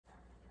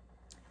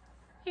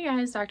Hey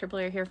guys, Dr.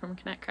 Blair here from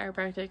Connect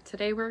Chiropractic.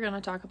 Today we're going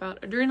to talk about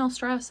adrenal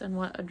stress and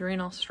what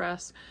adrenal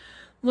stress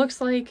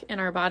looks like in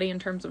our body in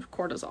terms of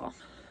cortisol.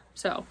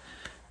 So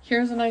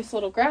here's a nice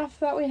little graph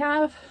that we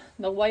have.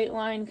 The white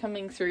line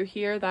coming through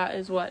here, that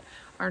is what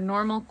our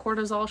normal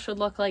cortisol should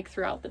look like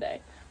throughout the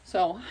day.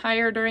 So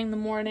higher during the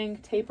morning,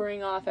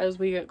 tapering off as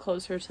we get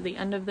closer to the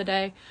end of the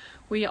day.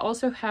 We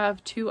also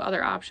have two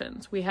other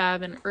options. We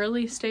have an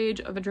early stage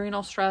of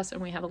adrenal stress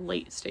and we have a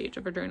late stage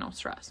of adrenal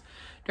stress.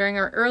 During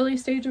our early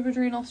stage of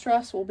adrenal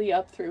stress, we'll be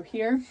up through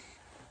here,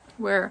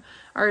 where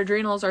our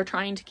adrenals are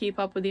trying to keep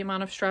up with the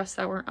amount of stress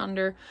that we're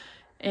under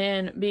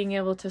and being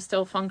able to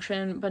still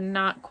function, but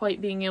not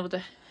quite being able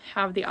to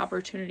have the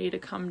opportunity to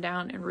come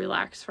down and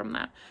relax from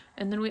that.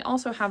 And then we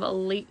also have a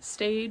late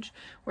stage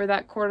where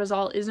that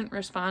cortisol isn't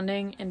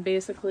responding and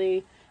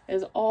basically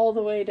is all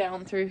the way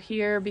down through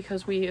here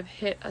because we have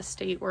hit a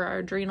state where our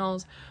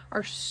adrenals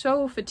are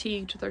so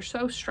fatigued, they're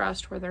so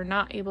stressed where they're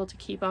not able to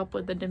keep up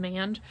with the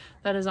demand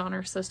that is on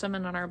our system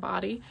and on our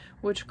body,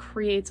 which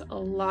creates a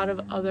lot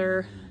of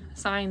other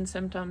signs,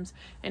 symptoms,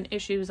 and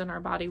issues in our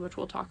body, which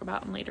we'll talk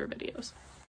about in later videos.